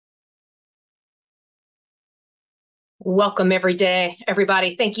Welcome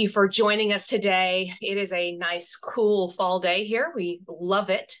everybody. Thank you for joining us today. It is a nice, cool fall day here. We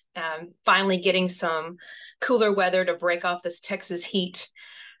love it. Finally getting some cooler weather to break off this Texas heat.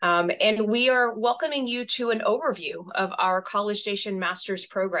 And we are welcoming you to an overview of our College Station Master's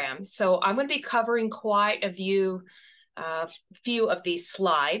program. So I'm going to be covering quite a few of these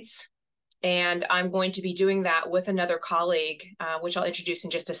slides. And I'm going to be doing that with another colleague, which I'll introduce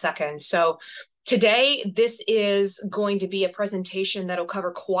in just a second. So today, this is going to be a presentation that'll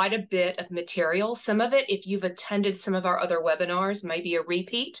cover quite a bit of material. Some of it, if you've attended some of our other webinars, might be a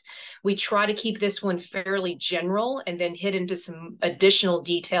repeat. We try to keep this one fairly general and then hit into some additional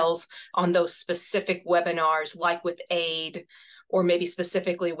details on those specific webinars, like with AID or maybe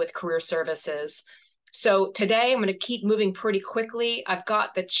specifically with career services. So today I'm going to keep moving pretty quickly. I've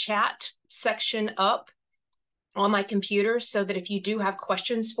got the chat section up on my computer so that if you do have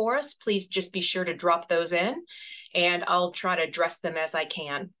questions for us, please just be sure to drop those in and I'll try to address them as I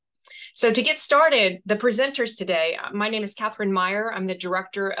can. So to get started, the presenters today, my name is Catherine Meyer. I'm the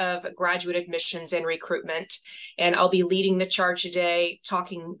Director of Graduate Admissions and Recruitment, and I'll be leading the charge today,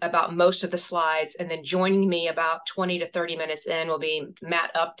 talking about most of the slides, and then joining me about 20 to 30 minutes in will be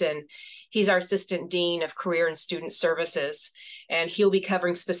Matt Upton. He's our Assistant Dean of Career and Student Services, and he'll be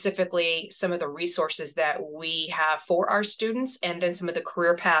covering specifically some of the resources that we have for our students, and then some of the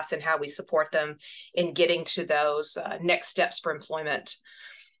career paths and how we support them in getting to those next steps for employment.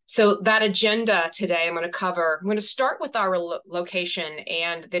 So that agenda today I'm going to start with our location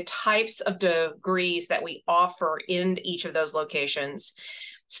and the types of degrees that we offer in each of those locations.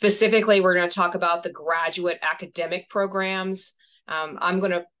 Specifically, we're going to talk about the graduate academic programs. I'm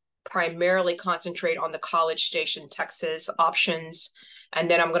going to primarily concentrate on the College Station Texas options,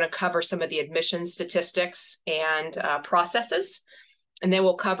 and then I'm going to cover some of the admission statistics and processes. And then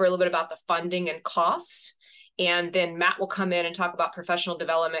we'll cover a little bit about the funding and costs. And then Matt will come in and talk about professional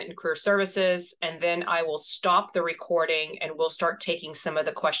development and career services. And then I will stop the recording and we'll start taking some of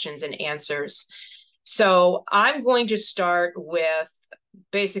the questions and answers. So I'm going to start with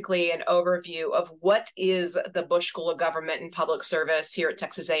basically an overview of what is the Bush School of Government and Public Service here at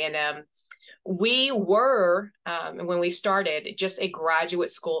Texas A&M. We were, when we started, just a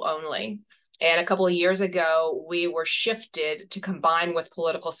graduate school only. And a couple of years ago, we were shifted to combine with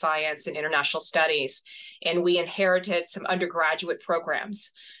political science and international studies, and we inherited some undergraduate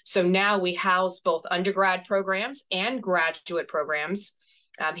programs. So now we house both undergrad programs and graduate programs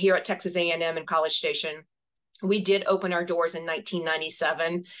here at Texas A&M and College Station. We did open our doors in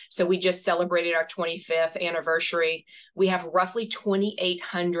 1997, so we just celebrated our 25th anniversary. We have roughly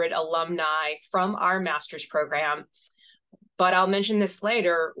 2,800 alumni from our master's program. But I'll mention this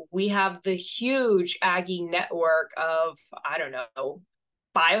later, we have the huge Aggie network of,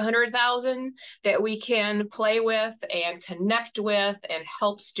 500,000 that we can play with and connect with and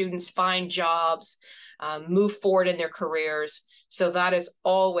help students find jobs, move forward in their careers. So that is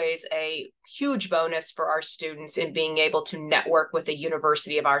always a huge bonus for our students in being able to network with a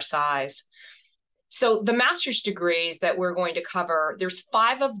university of our size. So the master's degrees that we're going to cover, there's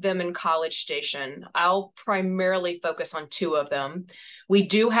 5 of them in College Station. I'll primarily focus on 2 of them. We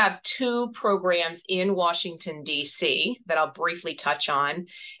do have 2 programs in Washington, D.C. that I'll briefly touch on.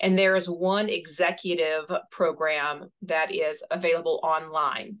 And there is 1 executive program that is available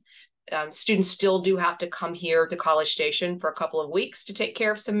online. Students still do have to come here to College Station for a couple of weeks to take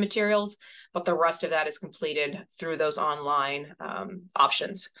care of some materials, but the rest of that is completed through those online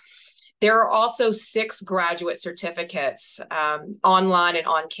options. There are also 6 graduate certificates online and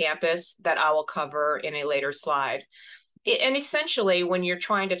on campus that I will cover in a later slide. And essentially, when you're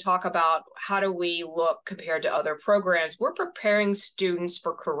trying to talk about how do we look compared to other programs, we're preparing students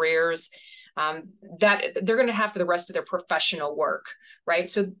for careers that they're going to have for the rest of their professional work, right?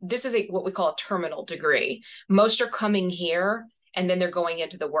 So this is what we call a terminal degree. Most are coming here and then they're going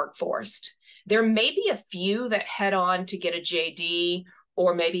into the workforce. There may be a few that head on to get a JD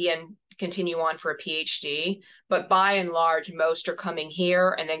or maybe continue on for a PhD, but by and large, most are coming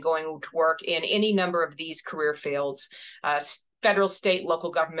here and then going to work in any number of these career fields. Federal, state,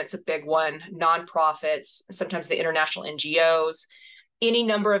 local government's a big one, nonprofits, sometimes the international NGOs, any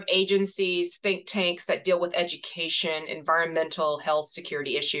number of agencies, think tanks that deal with education, environmental, health,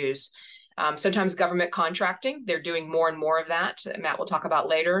 security issues. Sometimes government contracting, they're doing more and more of that. Matt will talk about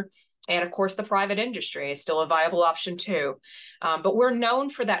later. And of course, the private industry is still a viable option too. But we're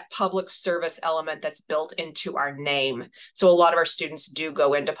known for that public service element that's built into our name. So a lot of our students do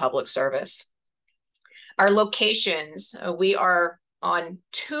go into public service. Our locations, we are on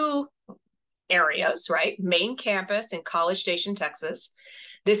 2 areas, right? Main campus in College Station, Texas.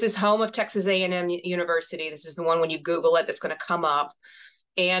 This is home of Texas A&M University. This is the one when you Google it, that's going to come up.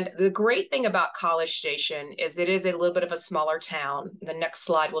 And the great thing about College Station is it is a little bit of a smaller town. The next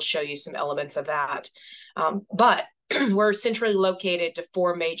slide will show you some elements of that. But we're centrally located to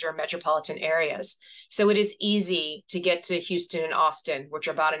 4 major metropolitan areas. So it is easy to get to Houston and Austin, which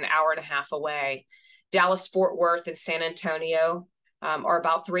are about an hour and a half away. Dallas, Fort Worth, and San Antonio are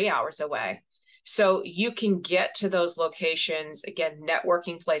about 3 hours away. So you can get to those locations. Again,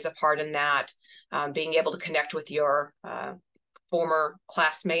 networking plays a part in that, being able to connect with your former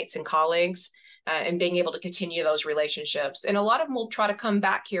classmates and colleagues, and being able to continue those relationships. And a lot of them will try to come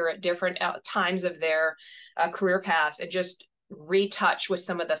back here at different times of their career paths and just retouch with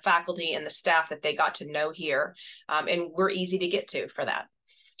some of the faculty and the staff that they got to know here. And we're easy to get to for that.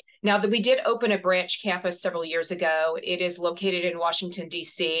 Now, that we did open a branch campus several years ago. It is located in Washington,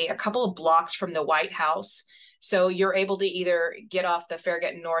 D.C., a couple of blocks from the White House. So you're able to either get off the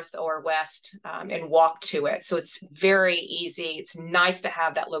Farragut North or West and walk to it. So it's very easy. It's nice to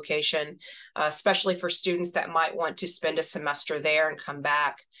have that location, especially for students that might want to spend a semester there and come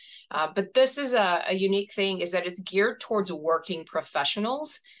back. But this is a unique thing, is that it's geared towards working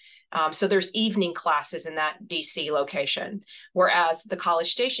professionals. So there's evening classes in that DC location, whereas the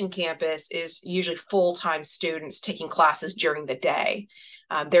College Station campus is usually full-time students taking classes during the day.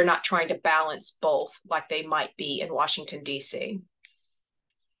 They're not trying to balance both like they might be in Washington, D.C.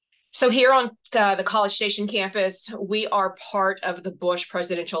 So here on the College Station campus, we are part of the Bush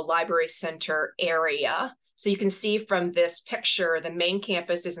Presidential Library Center area. So you can see from this picture, the main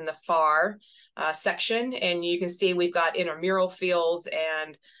campus is in the far section, and you can see we've got intramural fields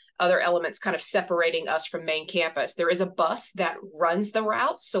and other elements kind of separating us from main campus. There is a bus that runs the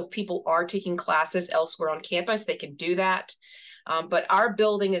routes, so if people are taking classes elsewhere on campus, they can do that. But our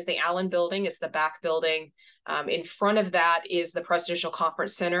building is the Allen Building. It's the back building. In front of that is the Presidential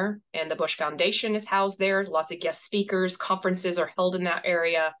Conference Center, and the Bush Foundation is housed there. Lots of guest speakers, conferences are held in that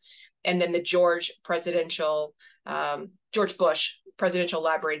area. And then the George Bush Presidential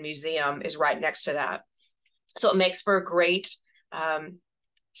Library and Museum is right next to that. So it makes for a great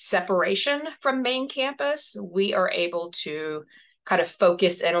separation from main campus. We are able to kind of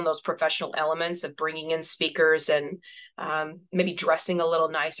focus in on those professional elements of bringing in speakers and maybe dressing a little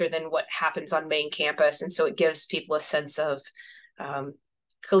nicer than what happens on main campus. And so it gives people a sense of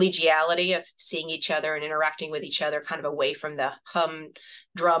collegiality, of seeing each other and interacting with each other, kind of away from the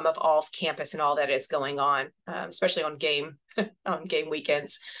humdrum of off campus and all that is going on, especially on game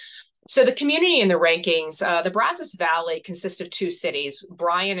weekends. So the community and the rankings, the Brazos Valley consists of 2 cities,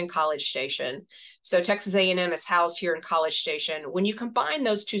 Bryan and College Station. So Texas A&M is housed here in College Station. When you combine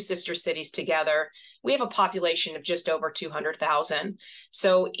those 2 sister cities together, we have a population of just over 200,000.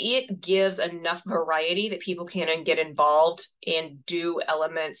 So it gives enough variety that people can get involved and do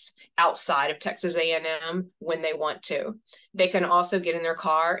elements outside of Texas A&M when they want to. They can also get in their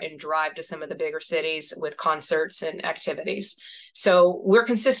car and drive to some of the bigger cities with concerts and activities. So we're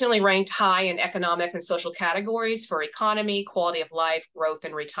consistently ranked high in economic and social categories for economy, quality of life, growth,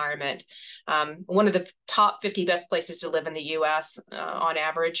 and retirement. One of the top 50 best places to live in the U.S. On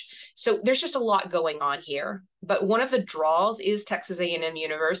average. So there's just a lot going on here. But one of the draws is Texas A&M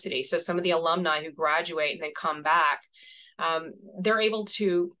University. So some of the alumni who graduate and then come back, they're able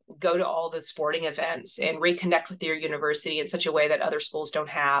to go to all the sporting events and reconnect with their university in such a way that other schools don't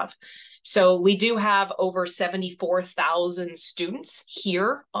have. So we do have over 74,000 students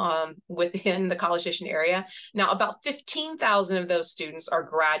here within the College Station area. Now, about 15,000 of those students are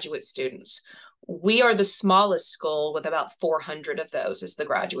graduate students. We are the smallest school with about 400 of those as the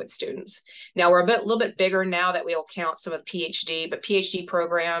graduate students. Now, we're a little bit bigger now that we'll count some of PhD, but PhD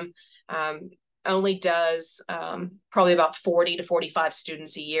program only does probably about 40 to 45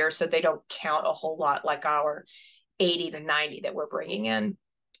 students a year. So they don't count a whole lot like our 80 to 90 that we're bringing in.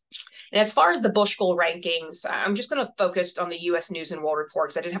 And as far as the Bush School rankings, I'm just going to focus on the U.S. News and World Report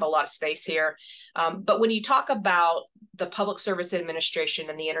because I didn't have a lot of space here. But when you talk about the Public Service Administration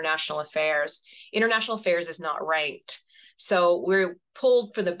and the International Affairs is not ranked. So we're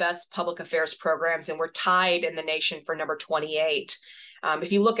pulled for the best public affairs programs, and we're tied in the nation for number 28.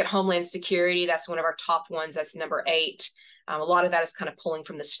 If you look at Homeland Security, that's one of our top ones. That's number 8. A lot of that is kind of pulling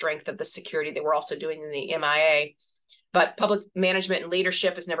from the strength of the security that we're also doing in the MIA. But public management and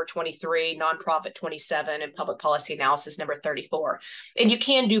leadership is number 23, nonprofit 27, and public policy analysis number 34. And you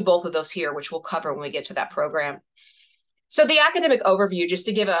can do both of those here, which we'll cover when we get to that program. So the academic overview, just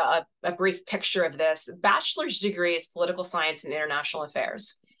to give a brief picture of this, bachelor's degree is political science and international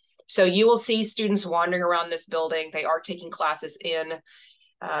affairs. So you will see students wandering around this building. They are taking classes in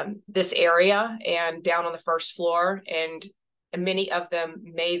this area and down on the first floor. And And many of them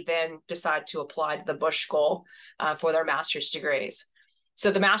may then decide to apply to the Bush School for their master's degrees. So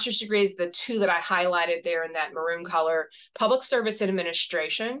the master's degrees, the two that I highlighted there in that maroon color, public service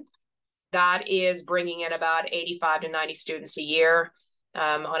administration, that is bringing in about 85 to 90 students a year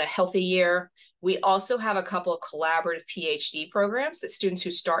on a healthy year. We also have a couple of collaborative PhD programs that students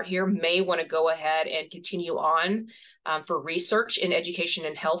who start here may want to go ahead and continue on for research in education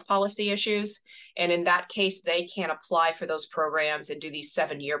and health policy issues. And in that case, they can apply for those programs and do these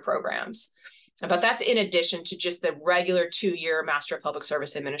 7-year programs. But that's in addition to just the regular 2-year Master of Public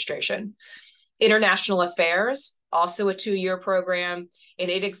Service Administration. International Affairs, also a 2-year program,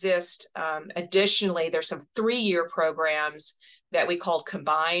 and it exists. Additionally, there's some 3-year programs that we call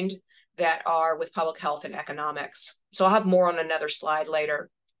combined that are with public health and economics. So I'll have more on another slide later.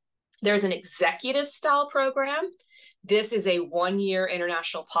 There's an executive style program. This is a 1-year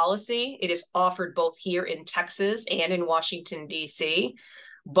international policy. It is offered both here in Texas and in Washington, D.C.,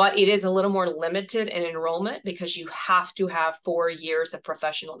 but it is a little more limited in enrollment because you have to have 4 years of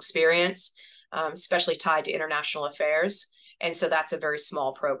professional experience, especially tied to international affairs. And so that's a very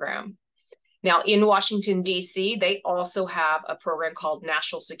small program. Now, in Washington, D.C., they also have a program called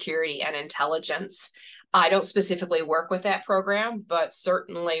National Security and Intelligence. I don't specifically work with that program, but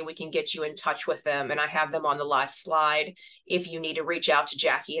certainly we can get you in touch with them. And I have them on the last slide if you need to reach out to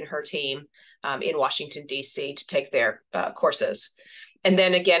Jackie and her team in Washington, D.C. to take their courses. And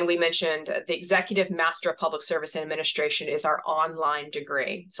then again, we mentioned the Executive Master of Public Service Administration is our online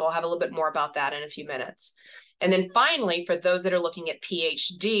degree. So I'll have a little bit more about that in a few minutes. And then finally, for those that are looking at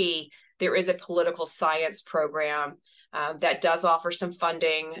PhD, there is a political science program that does offer some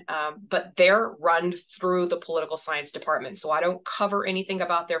funding, but they're run through the political science department. So I don't cover anything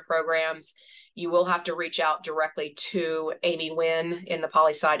about their programs. You will have to reach out directly to Amy Wynn in the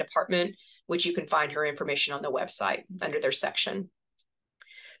poli-sci department, which you can find her information on the website under their section.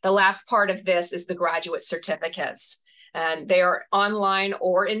 The last part of this is the graduate certificates, and they are online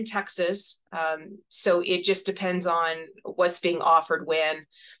or in Texas. So it just depends on what's being offered when.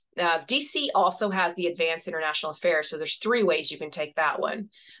 DC also has the Advanced International Affairs, so there's 3 ways you can take that one.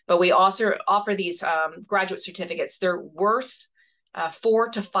 But we also offer these graduate certificates. They're worth 4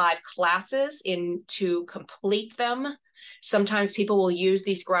 to 5 classes to complete them. Sometimes people will use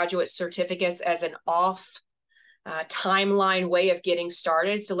these graduate certificates as an off timeline way of getting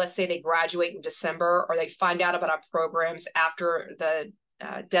started. So let's say they graduate in December or they find out about our programs after the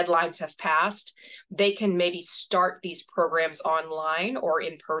deadlines have passed. They can maybe start these programs online or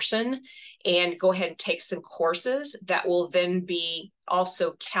in person and go ahead and take some courses that will then be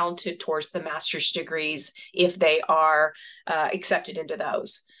also counted towards the master's degrees if they are accepted into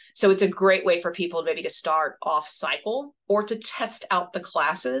those. So it's a great way for people maybe to start off cycle or to test out the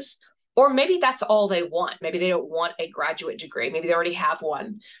classes. Or maybe that's all they want. Maybe they don't want a graduate degree. Maybe they already have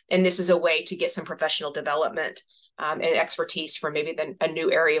one. And this is a way to get some professional development and expertise for maybe a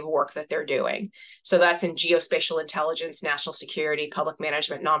new area of work that they're doing. So that's in geospatial intelligence, national security, public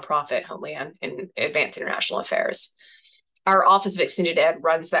management, nonprofit, homeland, and advanced international affairs. Our Office of Extended Ed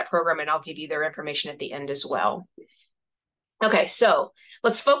runs that program, and I'll give you their information at the end as well. Okay, so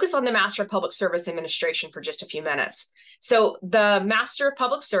let's focus on the Master of Public Service Administration for just a few minutes. So the Master of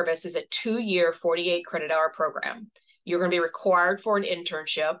Public Service is a 2-year, 48 credit hour program. You're going to be required for an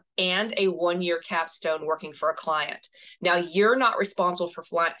internship and a 1-year capstone working for a client. Now, you're not responsible for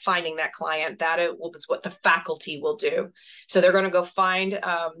finding that client. That is what the faculty will do. So they're going to go find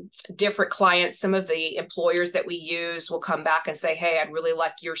different clients. Some of the employers that we use will come back and say, hey, I'd really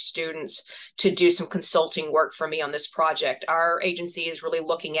like your students to do some consulting work for me on this project. Our agency is really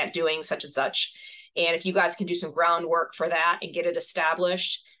looking at doing such and such. And if you guys can do some groundwork for that and get it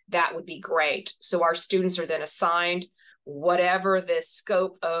established, that would be great. So our students are then assigned whatever the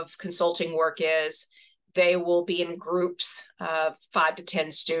scope of consulting work is. They will be in groups of 5 to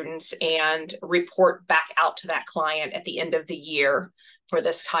 10 students and report back out to that client at the end of the year for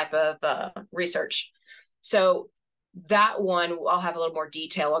this type of research. So that one, I'll have a little more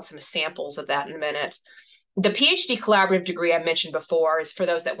detail on some samples of that in a minute. The PhD collaborative degree I mentioned before is for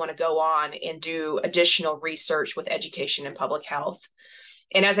those that want to go on and do additional research with education and public health.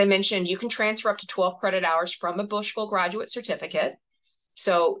 And as I mentioned, you can transfer up to 12 credit hours from a Bush School graduate certificate.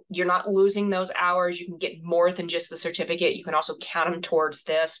 So you're not losing those hours. You can get more than just the certificate. You can also count them towards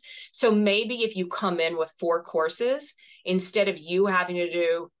this. So maybe if you come in with 4 courses, instead of you having to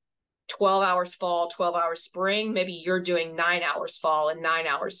do 12 hours fall, 12 hours spring, maybe you're doing 9 hours fall and 9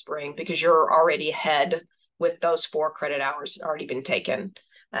 hours spring because you're already ahead with those 4 credit hours already been taken.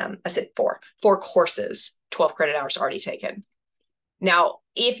 I said 4 courses, 12 credit hours already taken. Now,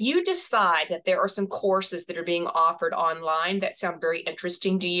 if you decide that there are some courses that are being offered online that sound very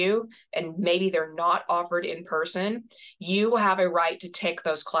interesting to you, and maybe they're not offered in person, you have a right to take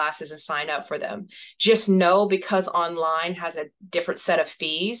those classes and sign up for them. Just know, because online has a different set of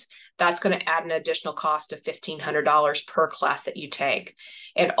fees, that's going to add an additional cost of $1,500 per class that you take.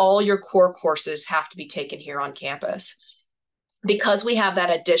 And all your core courses have to be taken here on campus. Because we have that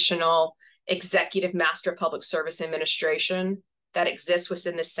additional Executive Master of Public Service Administration that exists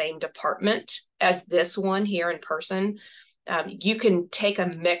within the same department as this one here in person, you can take a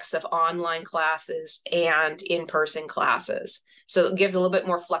mix of online classes and in-person classes. So it gives a little bit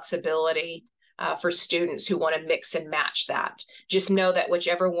more flexibility for students who want to mix and match that. Just know that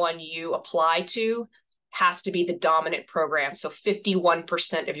whichever one you apply to has to be the dominant program. So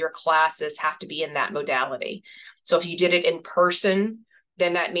 51% of your classes have to be in that modality. So if you did it in person,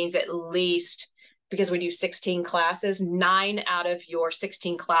 then that means at least, because we do 16 classes, 9 out of your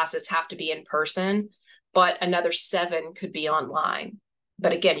 16 classes have to be in person, but another 7 could be online.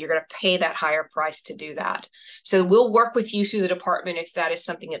 But again, you're going to pay that higher price to do that. So we'll work with you through the department if that is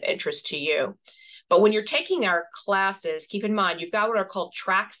something of interest to you. But when you're taking our classes, keep in mind, you've got what are called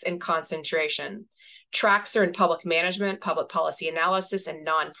tracks and concentration. Tracks are in public management, public policy analysis, and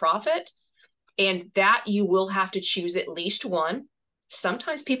nonprofit. And that you will have to choose at least one.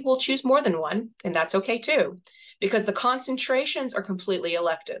 Sometimes people will choose more than one, and that's okay too, because the concentrations are completely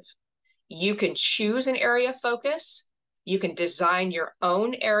elective. You can choose an area of focus. You can design your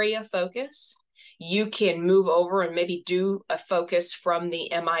own area of focus. You can move over and maybe do a focus from the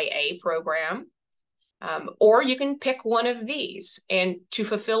MIA program. Or you can pick one of these. And to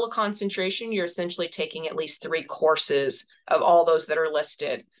fulfill a concentration, you're essentially taking at least 3 courses of all those that are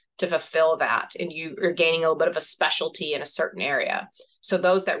listed to fulfill that. And you're gaining a little bit of a specialty in a certain area. So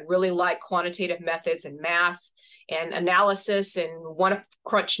those that really like quantitative methods and math and analysis and want to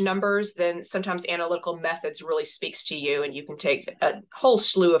crunch numbers, then sometimes analytical methods really speaks to you, and you can take a whole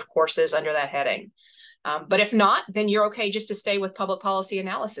slew of courses under that heading. But if not, then you're okay just to stay with public policy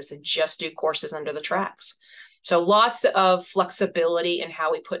analysis and just do courses under the tracks. So lots of flexibility in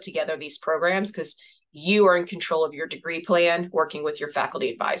how we put together these programs, because you are in control of your degree plan, working with your faculty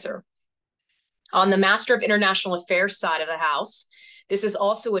advisor. On the Master of International Affairs side of the house, this is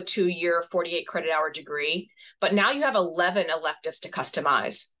also a 2-year, 48 credit hour degree, but now you have 11 electives to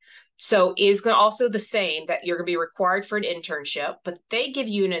customize. So it is also the same, that you're going to be required for an internship, but they give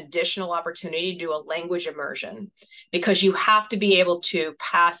you an additional opportunity to do a language immersion, because you have to be able to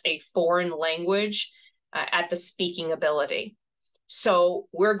pass a foreign language at the speaking ability. So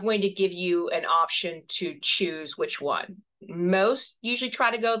we're going to give you an option to choose which one. Most usually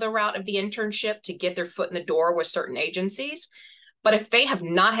try to go the route of the internship to get their foot in the door with certain agencies. But if they have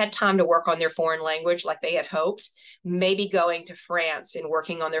not had time to work on their foreign language like they had hoped, maybe going to France and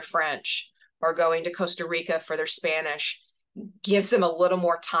working on their French, or going to Costa Rica for their Spanish, gives them a little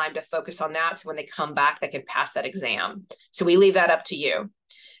more time to focus on that. So when they come back, they can pass that exam. So we leave that up to you.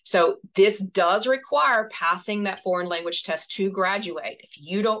 So this does require passing that foreign language test to graduate. If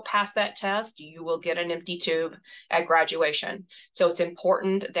you don't pass that test, you will get an empty tube at graduation. So it's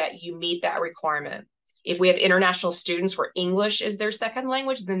important that you meet that requirement. If we have international students where English is their second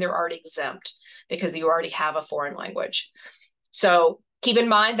language, then they're already exempt because you already have a foreign language. So keep in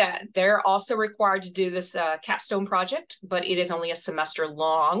mind that they're also required to do this capstone project, but it is only a semester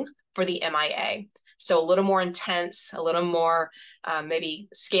long for the MIA. So a little more intense, a little more maybe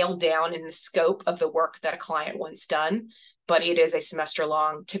scaled down in the scope of the work that a client wants done, but it is a semester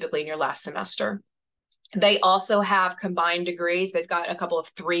long, typically in your last semester. They also have combined degrees. They've got a couple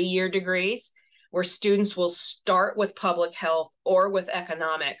of 3-year degrees where students will start with public health or with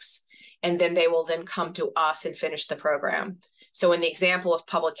economics, and then they will then come to us and finish the program. So in the example of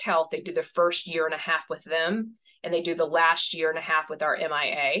public health, they do the first 1.5 years with them, and they do the last 1.5 years with our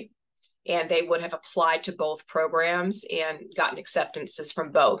MIA. And they would have applied to both programs and gotten acceptances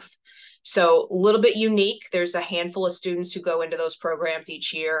from both. So a little bit unique. There's a handful of students who go into those programs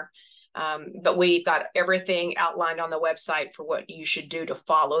each year, but we've got everything outlined on the website for what you should do to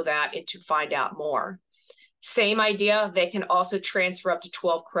follow that and to find out more. Same idea, they can also transfer up to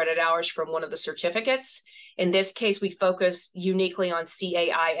 12 credit hours from one of the certificates. In this case, we focus uniquely on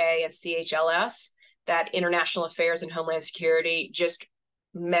CAIA and CHLS, that International Affairs and Homeland Security just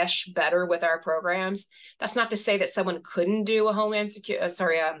mesh better with our programs. That's not to say that someone couldn't do a a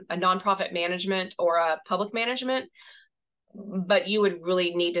nonprofit management or a public management, but you would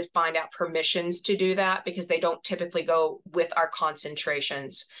really need to find out permissions to do that because they don't typically go with our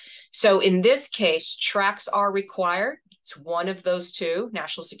concentrations. So in this case, tracks are required. It's one of those two,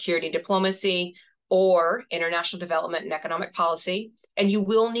 national security and diplomacy or international development and economic policy. And you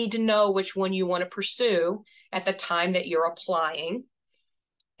will need to know which one you want to pursue at the time that you're applying.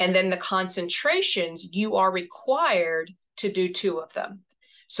 And then the concentrations, you are required to do 2 of them.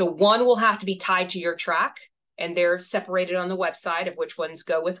 So one will have to be tied to your track, and they're separated on the website of which ones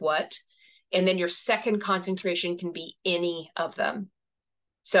go with what. And then your second concentration can be any of them.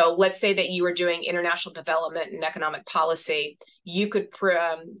 So let's say that you were doing international development and economic policy. You could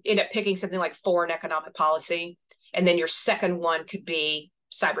end up picking something like foreign economic policy. And then your second one could be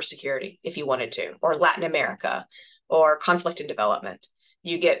cybersecurity if you wanted to, or Latin America, or conflict and development.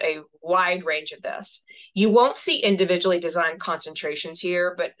 You get a wide range of this. You won't see individually designed concentrations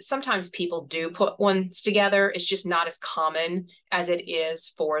here, but sometimes people do put ones together. It's just not as common as it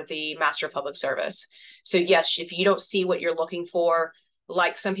is for the Master of Public Service. So yes, if you don't see what you're looking for,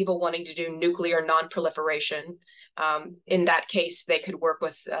 like some people wanting to do nuclear non-proliferation, in that case, they could work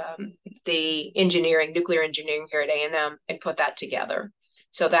with the nuclear engineering here at A&M and put that together.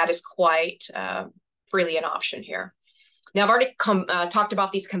 So that is quite freely an option here. Now, I've already talked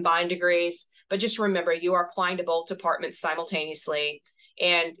about these combined degrees, but just remember, you are applying to both departments simultaneously.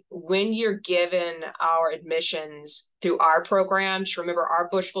 And when you're given our admissions through our programs, remember, our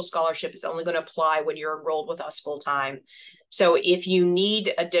Bushel Scholarship is only going to apply when you're enrolled with us full time. So if you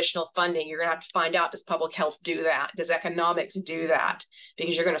need additional funding, you're going to have to find out, does public health do that? Does economics do that?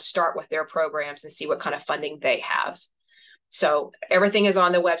 Because you're going to start with their programs and see what kind of funding they have. So everything is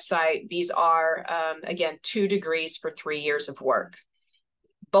on the website. These are, again, 2 degrees for 3 years of work.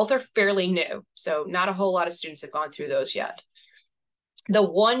 Both are fairly new, so not a whole lot of students have gone through those yet. The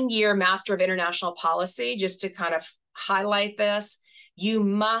 1-year Master of International Policy, just to kind of highlight this, you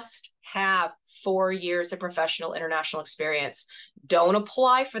must have 4 years of professional international experience. Don't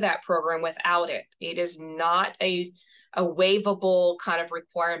apply for that program without it. It is not a waivable kind of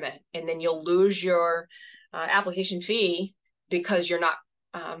requirement, and then you'll lose your application fee because you're not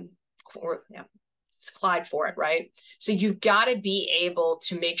applied for it, right? So you've got to be able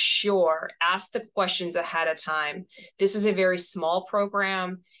to make sure, ask the questions ahead of time. This is a very small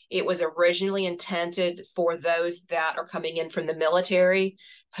program. It was originally intended for those that are coming in from the military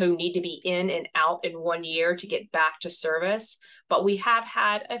who need to be in and out in 1 year to get back to service. But we have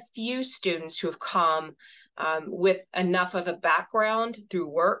had a few students who have come with enough of a background through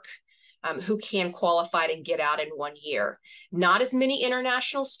work who can qualify and get out in 1 year. Not as many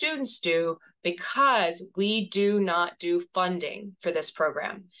international students do, because we do not do funding for this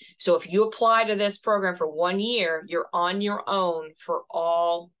program. So if you apply to this program for 1 year, you're on your own for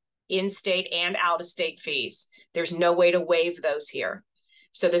all in-state and out-of-state fees. There's no way to waive those here.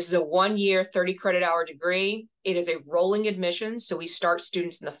 So this is a 1 year, 30 credit hour degree. It is a rolling admission. So we start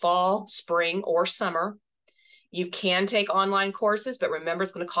students in the fall, spring, or summer. You can take online courses, but remember,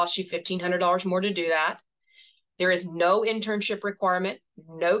 it's going to cost you $1,500 more to do that. There is no internship requirement,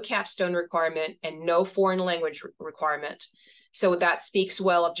 no capstone requirement, and no foreign language requirement. So that speaks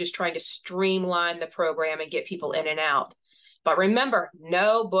well of just trying to streamline the program and get people in and out. But remember,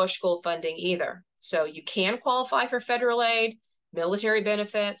 no Bush School funding either. So you can qualify for federal aid, military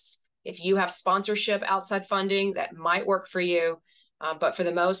benefits. If you have sponsorship outside funding, that might work for you. But for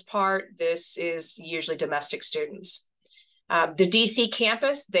the most part, this is usually domestic students. The DC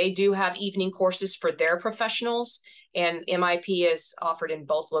campus, they do have evening courses for their professionals, and MIP is offered in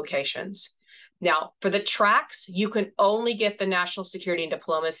both locations. Now, for the tracks, you can only get the national security and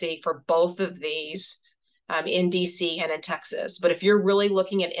diplomacy for both of these in DC and in Texas. But if you're really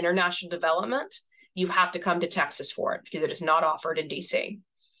looking at international development, you have to come to Texas for it because it is not offered in DC.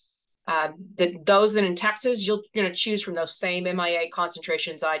 Those that in Texas, you're going to choose from those same MIA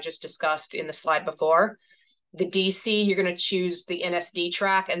concentrations I just discussed in the slide before. The DC, you're going to choose the NSD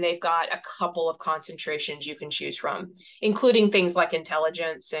track, and they've got a couple of concentrations you can choose from, including things like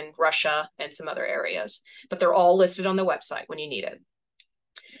intelligence and Russia and some other areas. But they're all listed on the website when you need it.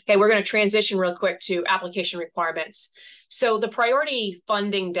 Okay, we're going to transition real quick to application requirements. So the priority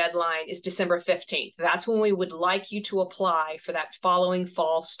funding deadline is December 15th. That's when we would like you to apply for that following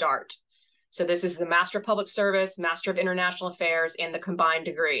fall start. So this is the Master of Public Service, Master of International Affairs, and the combined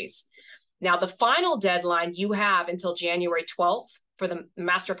degrees. Now, the final deadline you have until January 12th for the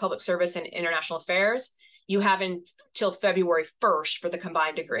Master of Public Service and International Affairs. You have until February 1st for the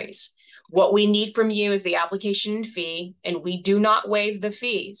combined degrees. What we need from you is the application fee, and we do not waive the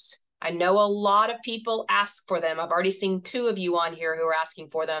fees. I know a lot of people ask for them. I've already seen 2 of you on here who are asking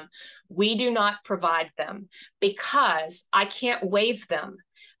for them. We do not provide them because I can't waive them.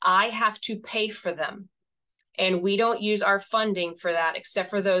 I have to pay for them. And we don't use our funding for that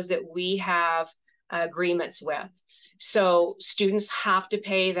except for those that we have agreements with. So students have to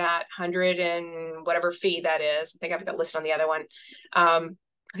pay that 100 and whatever fee that is. I think I've got listed on the other one. I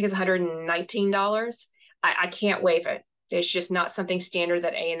think it's $119. I can't waive it. It's just not something standard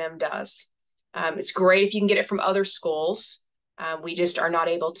that A&M does. It's great if you can get it from other schools. We just are not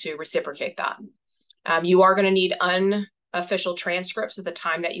able to reciprocate that. You are going to need unofficial transcripts at the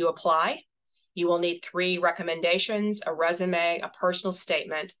time that you apply. You will need 3 recommendations, a resume, a personal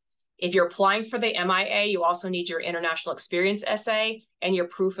statement. If you're applying for the MIA, you also need your international experience essay and your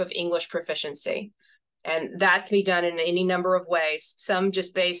proof of English proficiency. And that can be done in any number of ways, some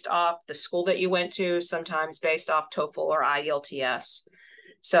just based off the school that you went to, sometimes based off TOEFL or IELTS.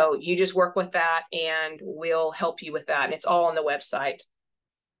 So you just work with that and we'll help you with that. And it's all on the website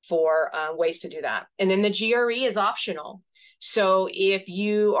for ways to do that. And then the GRE is optional. So if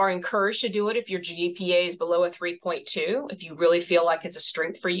you are encouraged to do it, if your GPA is below a 3.2, if you really feel like it's a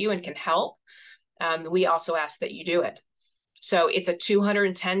strength for you and can help, we also ask that you do it. So it's a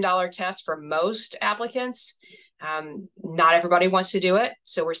 $210 test for most applicants. Not everybody wants to do it.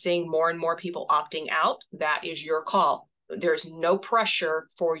 So we're seeing more and more people opting out. That is your call. There's no pressure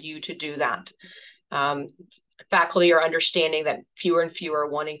for you to do that. Faculty are understanding that fewer and fewer are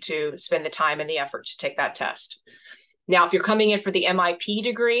wanting to spend the time and the effort to take that test. Now, if you're coming in for the MIP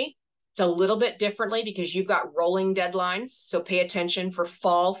degree, it's a little bit differently because you've got rolling deadlines. So pay attention for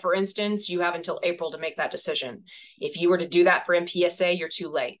fall, for instance, you have until April to make that decision. If you were to do that for MPSA, you're too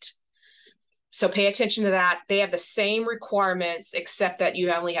late. So pay attention to that. They have the same requirements, except that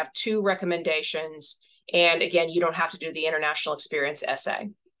you only have 2 recommendations. And again, you don't have to do the international experience essay.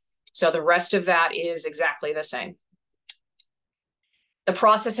 So the rest of that is exactly the same. The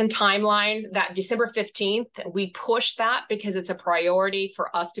process and timeline, that December 15th, we push that because it's a priority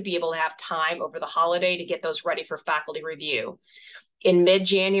for us to be able to have time over the holiday to get those ready for faculty review. In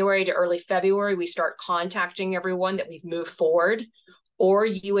mid-January to early February, we start contacting everyone that we've moved forward, or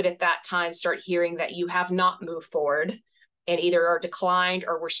you would at that time start hearing that you have not moved forward and either are declined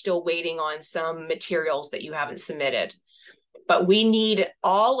or we're still waiting on some materials that you haven't submitted. But we need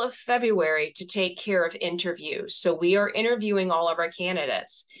all of February to take care of interviews. So we are interviewing all of our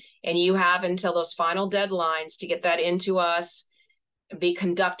candidates, and you have until those final deadlines to get that into us, be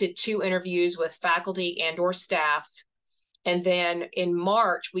conducted 2 interviews with faculty and or staff. And then in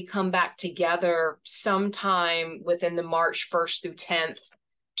March, we come back together sometime within the March 1st through 10th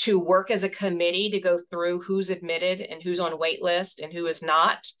to work as a committee to go through who's admitted and who's on wait list and who is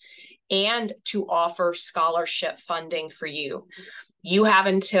not, and to offer scholarship funding for you. You have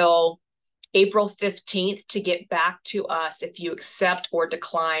until April 15th to get back to us if you accept or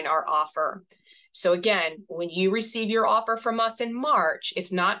decline our offer. So again, when you receive your offer from us in March,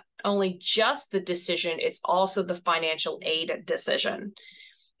 it's not only just the decision, it's also the financial aid decision.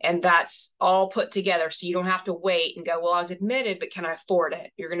 And that's all put together. So you don't have to wait and go, well, I was admitted, but can I afford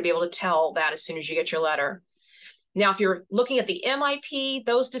it? You're going to be able to tell that as soon as you get your letter. Now, if you're looking at the MIP,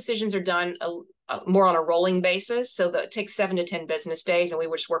 those decisions are done more on a rolling basis. So that it takes 7 to 10 business days, and we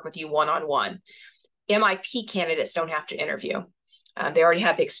would just work with you one-on-one. MIP candidates don't have to interview. They already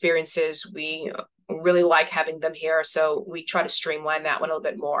have the experiences. We really like having them here, so we try to streamline that one a little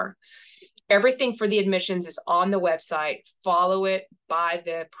bit more. Everything for the admissions is on the website. Follow it by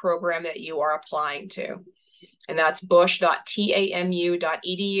the program that you are applying to. And that's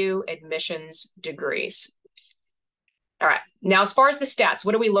bush.tamu.edu admissions degrees. All right, now as far as the stats,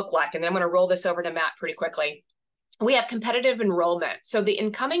 what do we look like? And then I'm going to roll this over to Matt pretty quickly. We have competitive enrollment. So the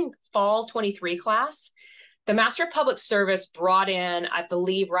incoming fall 23 class, the Master of Public Service brought in, I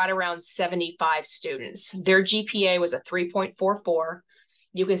believe, right around 75 students. Their GPA was a 3.44.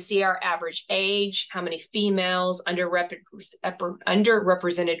 You can see our average age, how many females,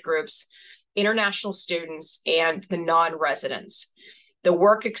 underrepresented groups, international students, and the non-residents. The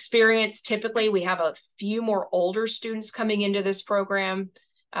work experience, typically we have a few more older students coming into this program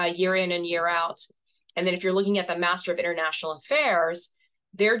year in and year out. And then if you're looking at the Master of International Affairs,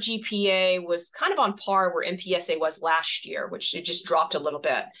 their GPA was kind of on par where MPSA was last year, which it just dropped a little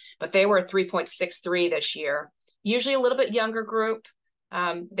bit, but they were at 3.63 this year. Usually a little bit younger group.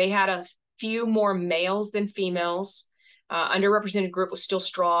 They had a few more males than females. Underrepresented group was still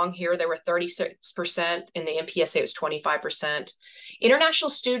strong. Here they were 36%, in the MPSA it was 25%. International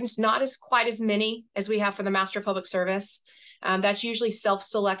students, not quite as many as we have for the Master of Public Service. That's usually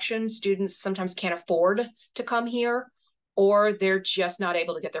self-selection. Students sometimes can't afford to come here, or they're just not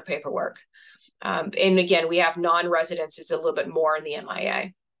able to get their paperwork. And again, we have non-residents is a little bit more in the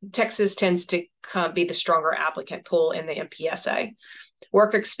MIA. Texas tends to be the stronger applicant pool in the MPSA.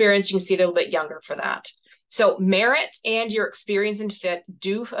 Work experience, you can see a little bit younger for that. So merit and your experience and fit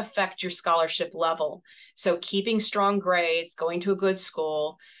do affect your scholarship level. So keeping strong grades, going to a good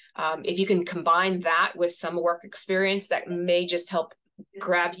school, if you can combine that with some work experience, that may just help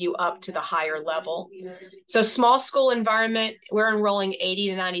grab you up to the higher level. So small school environment, we're enrolling 80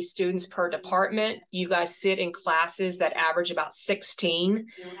 to 90 students per department. You guys sit in classes that average about 16.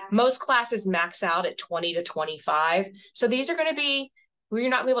 Most classes max out at 20 to 25. So these are going to be where you're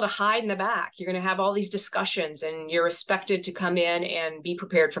not able to hide in the back. You're going to have all these discussions and you're expected to come in and be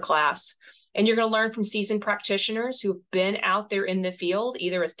prepared for class. And you're going to learn from seasoned practitioners who've been out there in the field,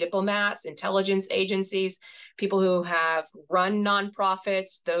 either as diplomats, intelligence agencies, people who have run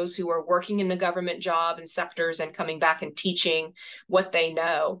nonprofits, those who are working in the government job and sectors and coming back and teaching what they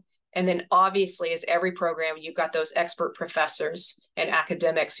know. And then obviously, as every program, you've got those expert professors and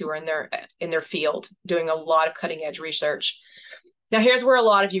academics who are in their field doing a lot of cutting edge research. Now, here's where a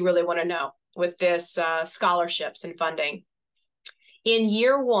lot of you really want to know with this scholarships and funding. In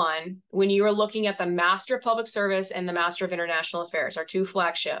year one, when you are looking at the Master of Public Service and the Master of International Affairs, our two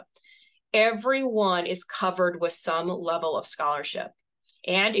flagship, everyone is covered with some level of scholarship.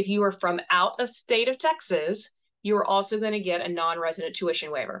 And if you are from out of state of Texas, you are also going to get a non-resident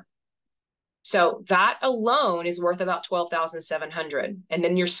tuition waiver. So that alone is worth about $12,700. And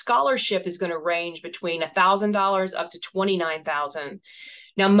then your scholarship is going to range between $1,000 up to $29,000.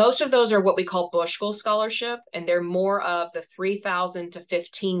 Now, most of those are what we call Bush School scholarship, and they're more of the $3,000 to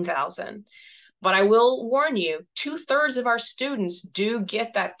 $15,000. But I will warn you, 2/3 of our students do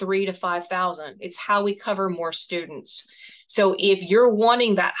get that $3,000 to $5,000. It's how we cover more students. So if you're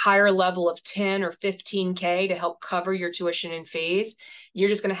wanting that higher level of 10 or 15K to help cover your tuition and fees, you're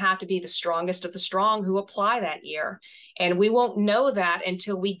just going to have to be the strongest of the strong who apply that year. And we won't know that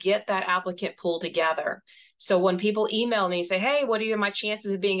until we get that applicant pool together. So when people email me and say, hey, what are my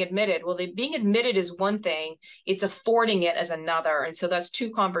chances of being admitted? Well, being admitted is one thing, it's affording it as another. And so that's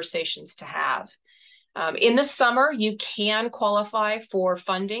two conversations to have. In the summer, you can qualify for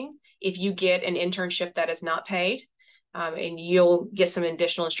funding if you get an internship that is not paid. And you'll get some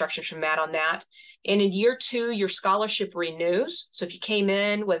additional instructions from Matt on that. And in year two, your scholarship renews. So if you came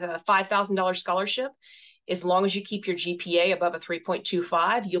in with a $5,000 scholarship, as long as you keep your GPA above a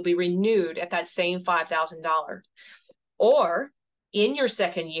 3.25, you'll be renewed at that same $5,000. Or in your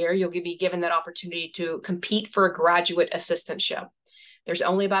second year, you'll be given that opportunity to compete for a graduate assistantship. There's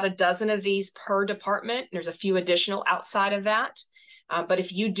only about a dozen of these per department. There's a few additional outside of that. But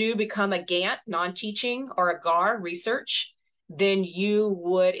if you do become a GANT, non-teaching, or a GAR, research, then you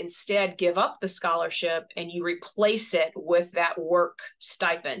would instead give up the scholarship and you replace it with that work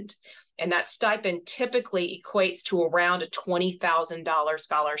stipend. And that stipend typically equates to around a $20,000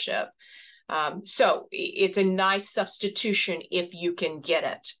 scholarship. So it's a nice substitution if you can get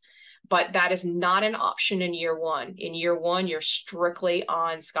it. But that is not an option in year one. In year one, you're strictly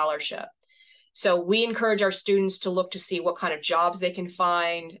on scholarship. So we encourage our students to look to see what kind of jobs they can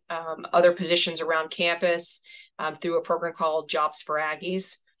find, other positions around campus through a program called Jobs for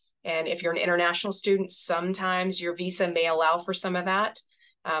Aggies. And if you're an international student, sometimes your visa may allow for some of that.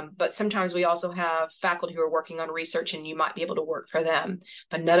 But sometimes we also have faculty who are working on research and you might be able to work for them.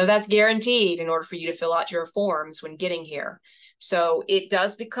 But none of that's guaranteed in order for you to fill out your forms when getting here. So it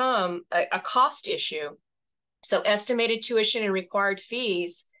does become a cost issue. So estimated tuition and required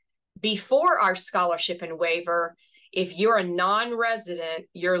fees before our scholarship and waiver, if you're a non-resident,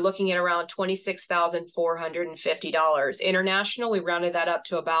 you're looking at around $26,450. International, we rounded that up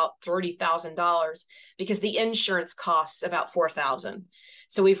to about $30,000 because the insurance costs about $4,000.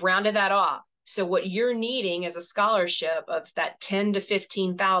 So we've rounded that off. So what you're needing is a scholarship of that $10,000 to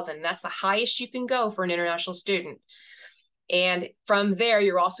 $15,000. That's the highest you can go for an international student. And from there,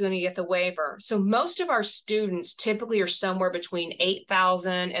 you're also going to get the waiver. So most of our students typically are somewhere between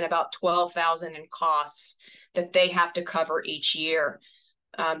 $8,000 and about $12,000 in costs that they have to cover each year,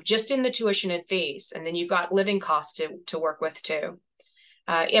 just in the tuition and fees. And then you've got living costs to work with too.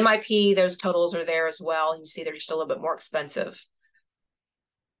 MIP, those totals are there as well. You see they're just a little bit more expensive.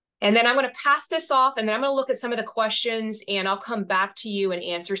 And then I'm going to pass this off, and then I'm going to look at some of the questions, and I'll come back to you and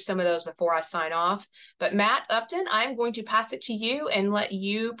answer some of those before I sign off. But Matt Upton, I'm going to pass it to you and let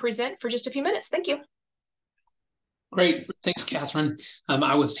you present for just a few minutes. Thank you. Great. Thanks, Catherine.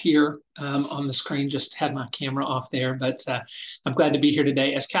 I was here on the screen, just had my camera off there, but I'm glad to be here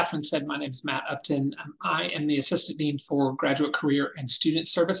today. As Catherine said, my name is Matt Upton. I am the Assistant Dean for Graduate Career and Student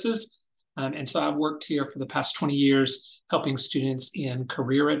Services. And so I've worked here for the past 20 years, helping students in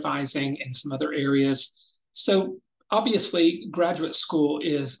career advising and some other areas. So obviously, graduate school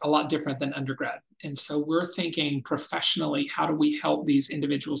is a lot different than undergrad. And so we're thinking professionally, how do we help these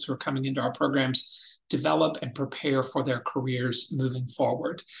individuals who are coming into our programs develop and prepare for their careers moving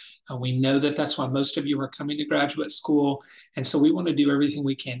forward. We know that that's why most of you are coming to graduate school, and so we want to do everything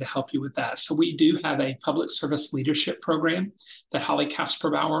we can to help you with that. So we do have a public service leadership program that Holly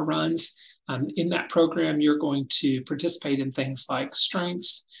Kasperbauer runs. In that program, you're going to participate in things like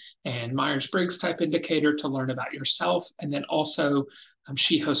strengths and Myers-Briggs type indicator to learn about yourself. And then also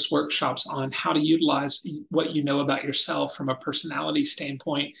she hosts workshops on how to utilize what you know about yourself from a personality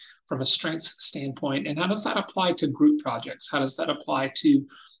standpoint, from a strengths standpoint, and how does that apply to group projects? How does that apply to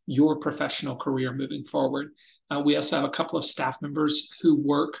your professional career moving forward? We also have a couple of staff members who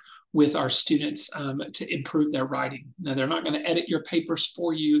work with our students to improve their writing. Now, they're not going to edit your papers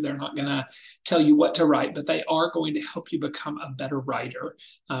for you. They're not going to tell you what to write, but they are going to help you become a better writer.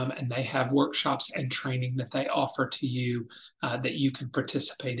 And they have workshops and training that they offer to you that you can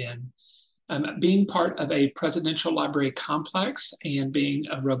participate in. Being part of a presidential library complex and being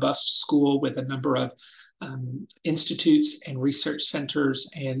a robust school with a number of institutes and research centers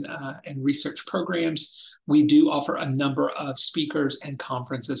and research programs, we do offer a number of speakers and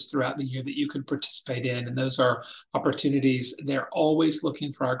conferences throughout the year that you can participate in. And those are opportunities. They're always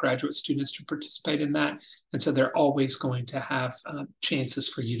looking for our graduate students to participate in that. And so they're always going to have chances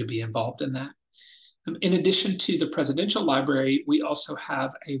for you to be involved in that. In addition to the Presidential Library, we also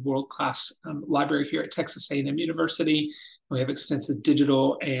have a world-class library here at Texas A&M University. We have extensive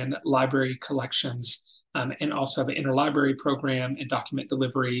digital and library collections, and also have an interlibrary program and document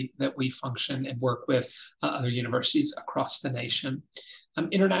delivery that we function and work with other universities across the nation.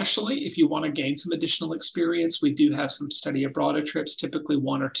 Internationally, if you want to gain some additional experience, we do have some study abroad trips, typically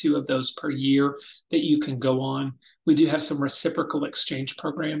 1 or 2 of those per year that you can go on. We do have some reciprocal exchange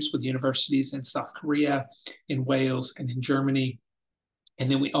programs with universities in South Korea, in Wales, and in Germany. And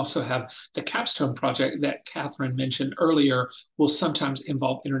then we also have the Capstone project that Catherine mentioned earlier will sometimes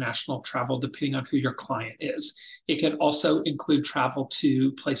involve international travel depending on who your client is. It can also include travel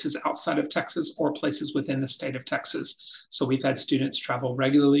to places outside of Texas or places within the state of Texas. So we've had students travel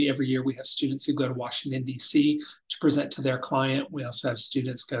regularly. Every year we have students who go to Washington, D.C. to present to their client. We also have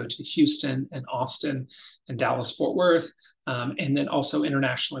students go to Houston and Austin and Dallas, Fort Worth. And then also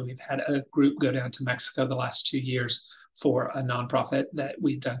internationally, we've had a group go down to Mexico the last 2 years for a nonprofit that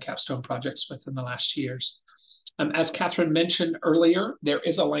we've done capstone projects with in the last years. As Catherine mentioned earlier, there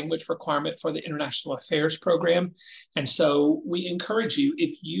is a language requirement for the International Affairs program. And so we encourage you,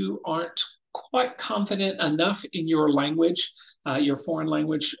 if you aren't quite confident enough in your language, your foreign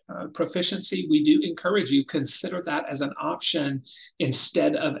language proficiency, we do encourage you consider that as an option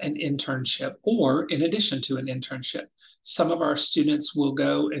instead of an internship or in addition to an internship. Some of our students will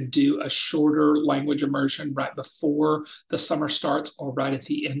go and do a shorter language immersion right before the summer starts or right at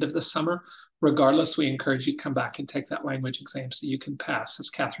the end of the summer. Regardless, we encourage you to come back and take that language exam so you can pass. As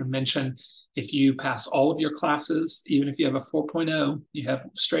Catherine mentioned, if you pass all of your classes, even if you have a 4.0, you have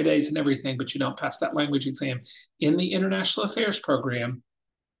straight A's and everything, but you don't pass that language exam in the International Affairs program,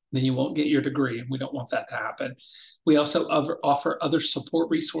 then you won't get your degree, and we don't want that to happen. We also offer other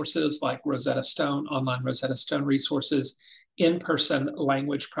support resources like Rosetta Stone, online Rosetta Stone resources, in-person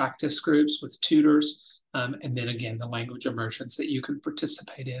language practice groups with tutors, and then again, the language immersions that you can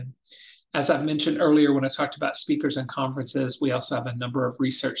participate in. As I mentioned earlier, when I talked about speakers and conferences, we also have a number of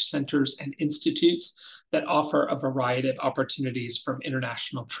research centers and institutes that offer a variety of opportunities from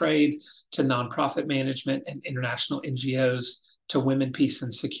international trade to nonprofit management and international NGOs to women, peace,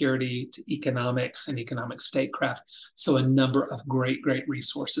 and security, to economics and economic statecraft. So a number of great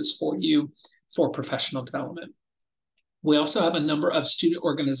resources for you for professional development. We also have a number of student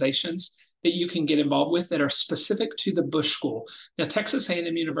organizations that you can get involved with that are specific to the Bush School. Now, Texas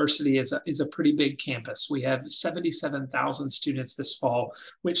A&M University is a pretty big campus. We have 77,000 students this fall,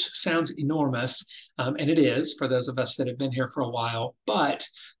 which sounds enormous, and it is for those of us that have been here for a while. But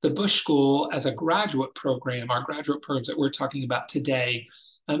the Bush School as a graduate program, our graduate programs that we're talking about today,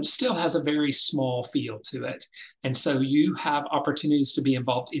 still has a very small feel to it. And so you have opportunities to be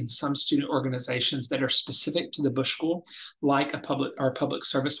involved in some student organizations that are specific to the Bush School, like our public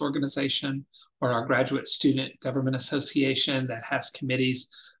service organization or our graduate student government association that has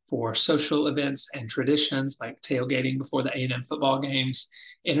committees for social events and traditions like tailgating before the A&M football games,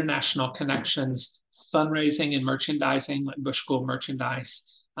 international connections, fundraising and merchandising like Bush School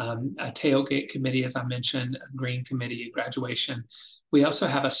merchandise, a tailgate committee, as I mentioned, a green committee, a graduation. We also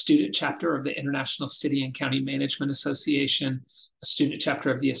have a student chapter of the International City and County Management Association, a student chapter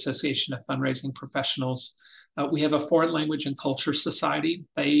of the Association of Fundraising Professionals. We have a Foreign Language and Culture Society.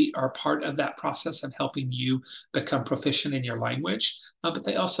 They are part of that process of helping you become proficient in your language, but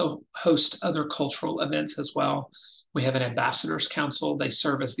they also host other cultural events as well. We have an Ambassadors Council. They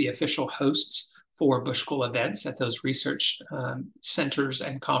serve as the official hosts for Bush School events at those research centers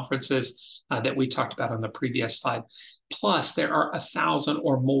and conferences that we talked about on the previous slide. Plus, there are 1,000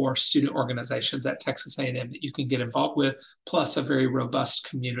 or more student organizations at Texas A&M that you can get involved with, plus a very robust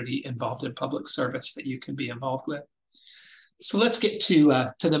community involved in public service that you can be involved with. So let's get to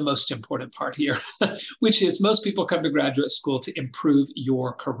the most important part here, which is most people come to graduate school to improve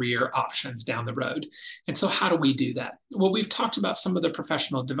your career options down the road. And so how do we do that? Well, we've talked about some of the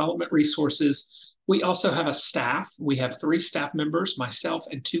professional development resources. We also have a staff. We have 3 staff members, myself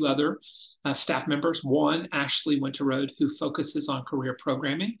and 2 other staff members. One, Ashley Winterroad, who focuses on career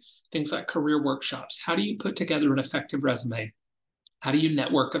programming, things like career workshops. How do you put together an effective resume? How do you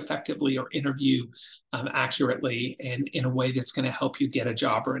network effectively or interview accurately and in a way that's going to help you get a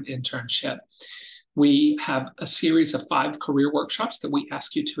job or an internship? We have a series of 5 career workshops that we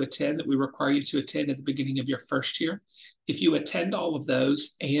ask you to attend, that we require you to attend at the beginning of your first year. If you attend all of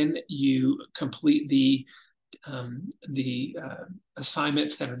those and you complete the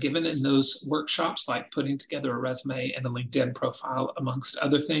assignments that are given in those workshops, like putting together a resume and a LinkedIn profile, amongst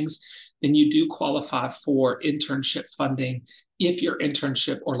other things, then you do qualify for internship funding if your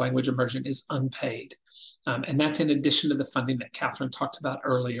internship or language immersion is unpaid. And that's in addition to the funding that Catherine talked about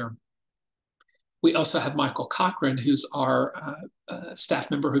earlier. We also have Michael Cochran, who's our staff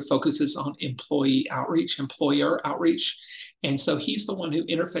member who focuses on employee outreach, employer outreach. And so he's the one who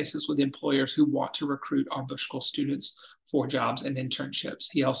interfaces with employers who want to recruit our Bush School students for jobs and internships.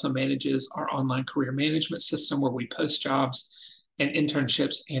 He also manages our online career management system where we post jobs and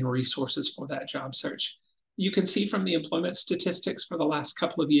internships and resources for that job search. You can see from the employment statistics for the last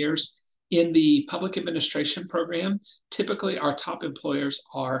couple of years, in the public administration program, typically our top employers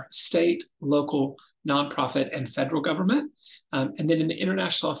are state, local, nonprofit, and federal government. And then in the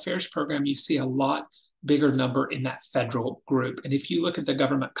international affairs program, you see a lot bigger number in that federal group. And if you look at the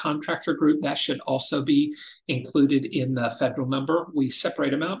government contractor group, that should also be included in the federal number. We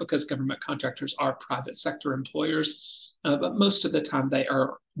separate them out because government contractors are private sector employers, but most of the time they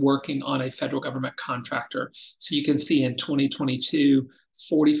are working on a federal government contractor. So you can see in 2022,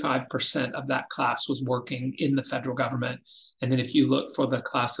 45% of that class was working in the federal government. And then if you look for the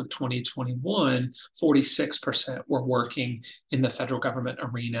class of 2021, 46% were working in the federal government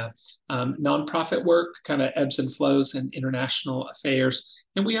arena. Nonprofit work kind of ebbs and flows in international affairs.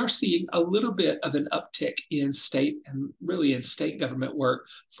 And we are seeing a little bit of an uptick in state and really in state government work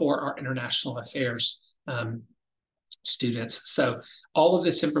for our international affairs students. So all of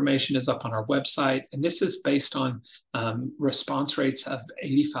this information is up on our website, and this is based on response rates of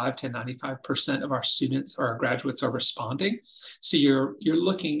 85 to 95% of our students or our graduates are responding. So you're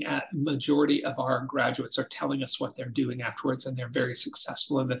looking at majority of our graduates are telling us what they're doing afterwards, and they're very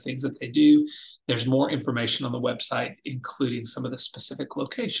successful in the things that they do. There's more information on the website, including some of the specific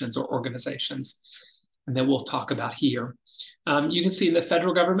locations or organizations and that we'll talk about here. You can see in the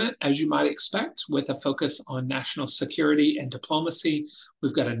federal government, as you might expect, with a focus on national security and diplomacy,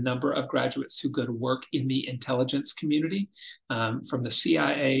 we've got a number of graduates who go to work in the intelligence community, from the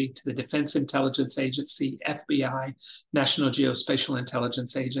CIA to the Defense Intelligence Agency, FBI, National Geospatial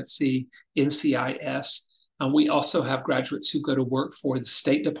Intelligence Agency, NCIS. We also have graduates who go to work for the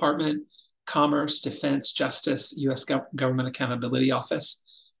State Department, Commerce, Defense, Justice, U.S. Government Accountability Office.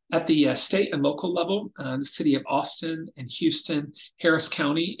 At the state and local level, the city of Austin and Houston, Harris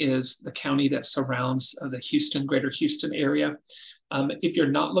County is the county that surrounds the greater Houston area. If you're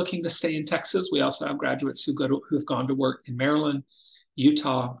not looking to stay in Texas, we also have graduates who have gone to work in Maryland,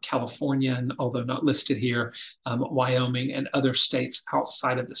 Utah, California, and although not listed here, Wyoming and other states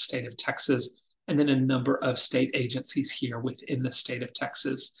outside of the state of Texas, and then a number of state agencies here within the state of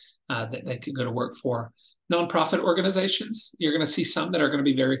Texas that they could go to work for. Nonprofit organizations, you're going to see some that are going to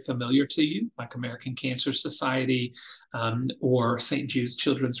be very familiar to you, like American Cancer Society or St. Jude's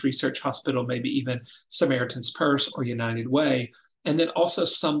Children's Research Hospital, maybe even Samaritan's Purse or United Way. And then also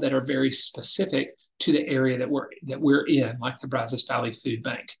some that are very specific to the area that we're in, like the Brazos Valley Food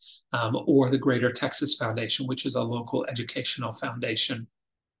Bank or the Greater Texas Foundation, which is a local educational foundation.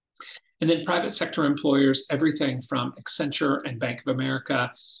 And then private sector employers, everything from Accenture and Bank of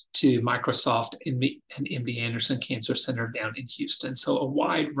America to Microsoft and MD Anderson Cancer Center down in Houston. So a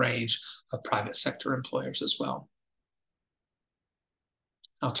wide range of private sector employers as well.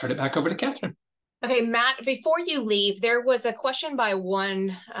 I'll turn it back over to Catherine. Okay, Matt, before you leave, there was a question by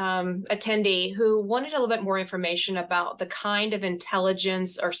one attendee who wanted a little bit more information about the kind of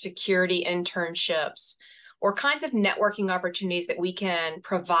intelligence or security internships or kinds of networking opportunities that we can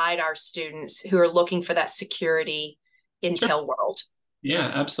provide our students who are looking for that security intel world.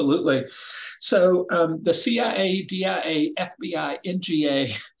 Yeah, absolutely. So the CIA, DIA, FBI,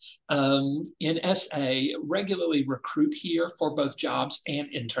 NGA, NSA regularly recruit here for both jobs and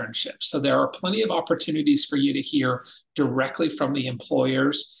internships. So there are plenty of opportunities for you to hear directly from the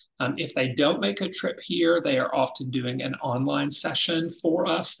employers. If they don't make a trip here, they are often doing an online session for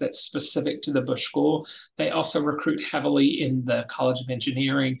us that's specific to the Bush School. They also recruit heavily in the College of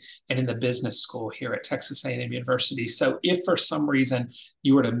Engineering and in the business school here at Texas A&M University. So if for some reason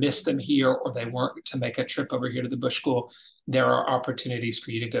you were to miss them here or they weren't to make a trip over here to the Bush School, there are opportunities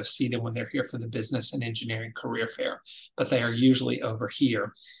for you to go see them when they're here for the business and engineering career fair, but they are usually over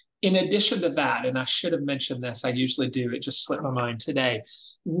here. In addition to that, and I should have mentioned this, I usually do, it just slipped my mind today.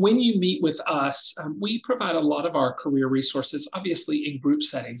 When you meet with us, we provide a lot of our career resources, obviously in group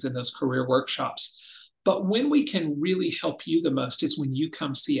settings in those career workshops. But when we can really help you the most is when you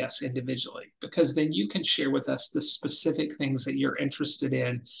come see us individually, because then you can share with us the specific things that you're interested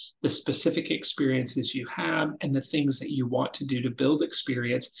in, the specific experiences you have, and the things that you want to do to build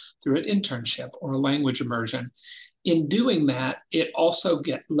experience through an internship or a language immersion. In doing that, it also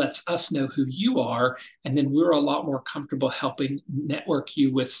lets us know who you are, and then we're a lot more comfortable helping network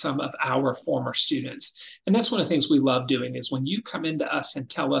you with some of our former students. And that's one of the things we love doing is when you come into us and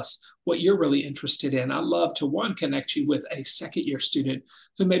tell us what you're really interested in. I love to connect you with a second year student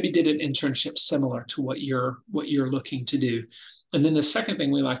who maybe did an internship similar to what you're looking to do. And then the second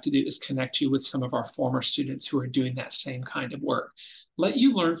thing we like to do is connect you with some of our former students who are doing that same kind of work. Let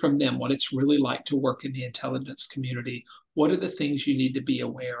you learn from them what it's really like to work in the intelligence community. What are the things you need to be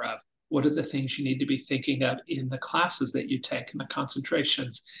aware of? What are the things you need to be thinking of in the classes that you take and the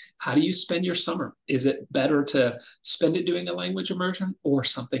concentrations? How do you spend your summer? Is it better to spend it doing a language immersion or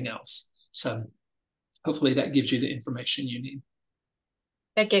something else? So hopefully that gives you the information you need.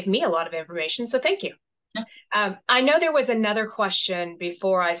 That gave me a lot of information, so thank you. Yeah. I know there was another question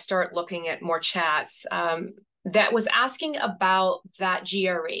before I start looking at more chats that was asking about that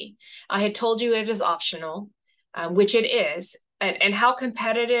GRE. I had told you it is optional, which it is. And how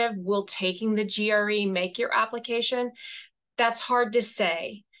competitive will taking the GRE make your application? That's hard to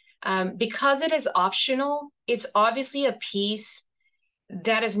say. Because it is optional, it's obviously a piece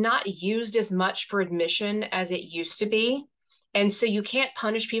that is not used as much for admission as it used to be. And so you can't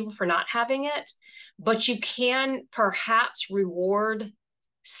punish people for not having it, but you can perhaps reward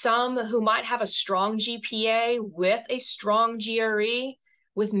some who might have a strong GPA with a strong GRE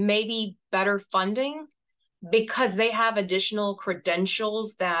with maybe better funding because they have additional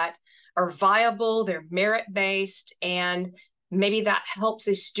credentials that are viable, they're merit-based, and maybe that helps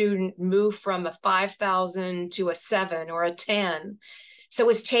a student move from a 5,000 to a 7 or a 10. So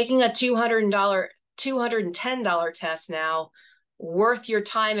is taking a $210 test now worth your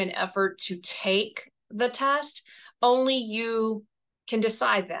time and effort to take the test? Only you can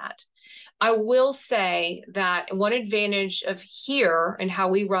decide that. I will say that one advantage of here and how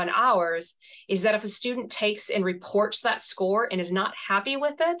we run ours is that if a student takes and reports that score and is not happy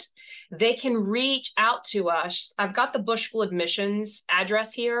with it, they can reach out to us. I've got the Bush School admissions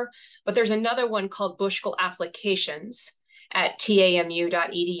address here, but there's another one called Bush School applications at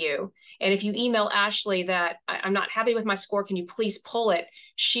tamu.edu. And if you email Ashley that I'm not happy with my score, can you please pull it?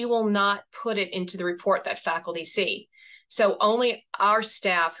 She will not put it into the report that faculty see. So only our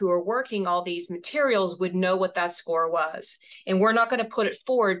staff who are working all these materials would know what that score was. And we're not going to put it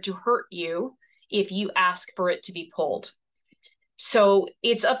forward to hurt you if you ask for it to be pulled. So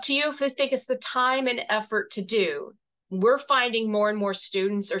it's up to you if you think it's the time and effort to do. We're finding more and more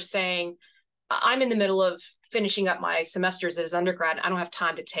students are saying, I'm in the middle of finishing up my semesters as undergrad. I don't have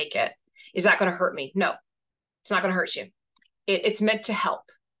time to take it. Is that going to hurt me? No, it's not going to hurt you. It's meant to help.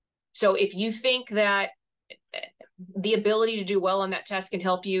 So if you think that the ability to do well on that test can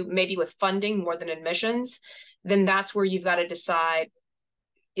help you maybe with funding more than admissions, then that's where you've got to decide,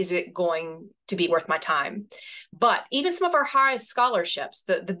 is it going to be worth my time? But even some of our highest scholarships,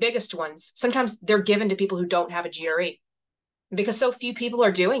 the biggest ones, sometimes they're given to people who don't have a GRE because so few people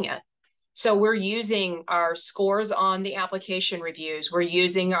are doing it. So we're using our scores on the application reviews. We're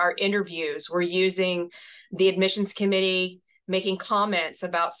using our interviews. We're using the admissions committee making comments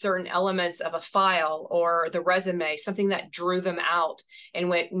about certain elements of a file or the resume, something that drew them out and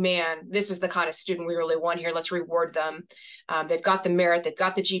went, man, this is the kind of student we really want here. Let's reward them. They've got the merit, they've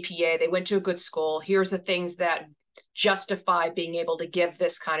got the GPA, they went to a good school. Here's the things that justify being able to give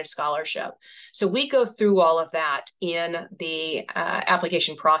this kind of scholarship. So we go through all of that in the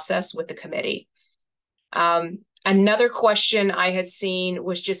application process with the committee. Another question I had seen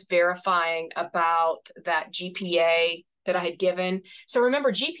was just verifying about that GPA that I had given. So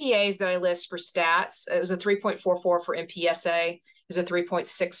remember, GPAs that I list for stats, it was a 3.44 for MPSA, is a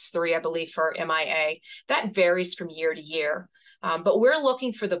 3.63, I believe, for MIA. That varies from year to year. But we're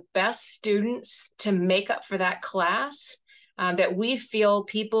looking for the best students to make up for that class, that we feel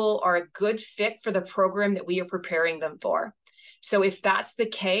people are a good fit for the program that we are preparing them for. So if that's the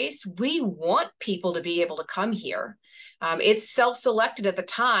case, we want people to be able to come here. It's self-selected at the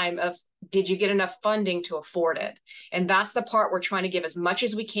time of, did you get enough funding to afford it? And that's the part we're trying to give as much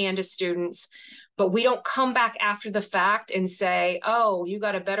as we can to students. But we don't come back after the fact and say, oh, you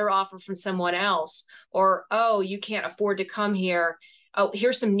got a better offer from someone else, or, oh, you can't afford to come here. Oh,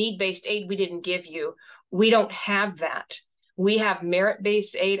 here's some need-based aid we didn't give you. We don't have that. We have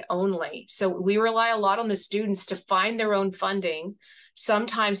merit-based aid only. So we rely a lot on the students to find their own funding,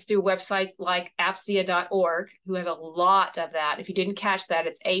 sometimes through websites like APSIA.org, who has a lot of that. If you didn't catch that,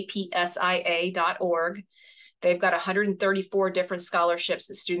 it's APSIA.org. They've got 134 different scholarships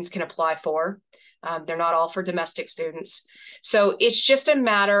that students can apply for. They're not all for domestic students. So it's just a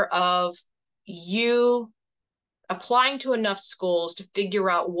matter of you applying to enough schools to figure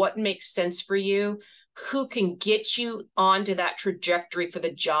out what makes sense for you, who can get you onto that trajectory for the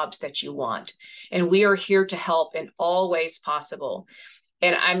jobs that you want. And we are here to help in all ways possible.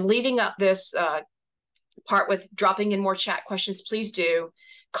 And I'm leaving up this part with dropping in more chat questions. Please do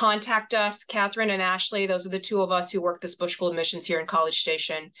contact us, Catherine and Ashley. Those are the two of us who work this Bush School Admissions here in College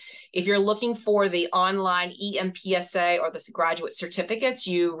Station. If you're looking for the online EMPSA or the graduate certificates,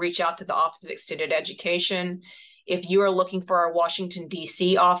 you reach out to the Office of Extended Education. If you are looking for our Washington,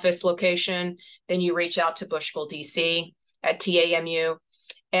 D.C. office location, then you reach out to Bush School DC at TAMU.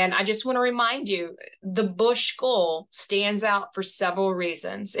 And I just want to remind you, the Bush School stands out for several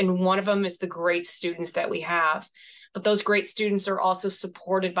reasons. And one of them is the great students that we have. But those great students are also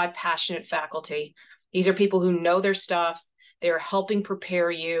supported by passionate faculty. These are people who know their stuff. They're helping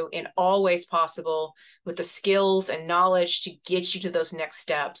prepare you in all ways possible with the skills and knowledge to get you to those next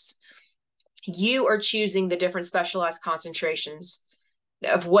steps. You are choosing the different specialized concentrations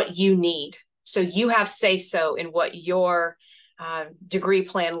of what you need. So you have say-so in what your degree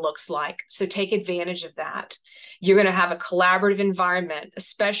plan looks like. So take advantage of that. You're going to have a collaborative environment,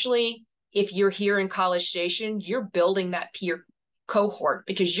 especially if you're here in College Station. You're building that peer cohort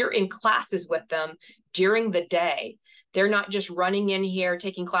because you're in classes with them during the day. They're not just running in here,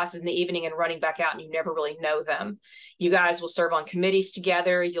 taking classes in the evening and running back out, and you never really know them. You guys will serve on committees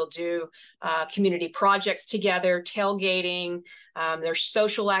together. You'll do community projects together, tailgating. There's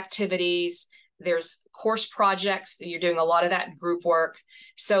social activities. There's course projects. You're doing a lot of that group work.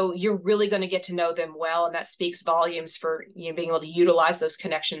 So you're really going to get to know them well, and that speaks volumes for being able to utilize those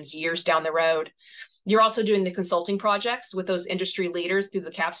connections years down the road. You're also doing the consulting projects with those industry leaders through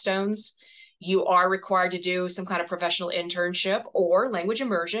the capstones. You are required to do some kind of professional internship or language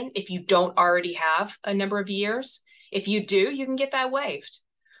immersion if you don't already have a number of years. If you do, you can get that waived.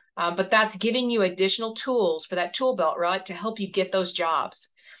 But that's giving you additional tools for that tool belt, right, to help you get those jobs.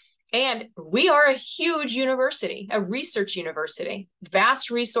 And we are a huge university, a research university,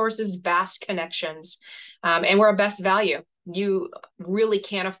 vast resources, vast connections, and we're a best value. You really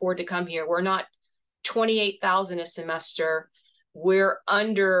can't afford to come here. We're not $28,000 a semester. We're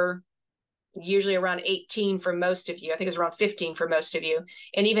under usually around 18 for most of you. I think it's around 15 for most of you.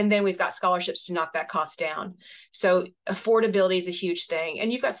 And even then we've got scholarships to knock that cost down. So affordability is a huge thing.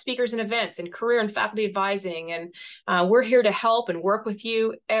 And you've got speakers and events and career and faculty advising. And we're here to help and work with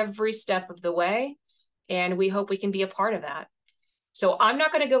you every step of the way. And we hope we can be a part of that. So I'm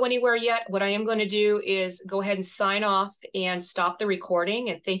not going to go anywhere yet. What I am going to do is go ahead and sign off and stop the recording.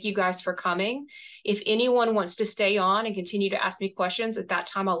 And thank you guys for coming. If anyone wants to stay on and continue to ask me questions, at that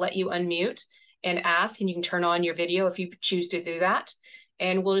time, I'll let you unmute and ask, and you can turn on your video if you choose to do that.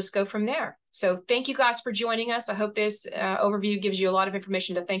 And we'll just go from there. So thank you guys for joining us. I hope this overview gives you a lot of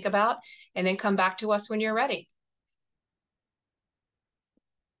information to think about, and then come back to us when you're ready.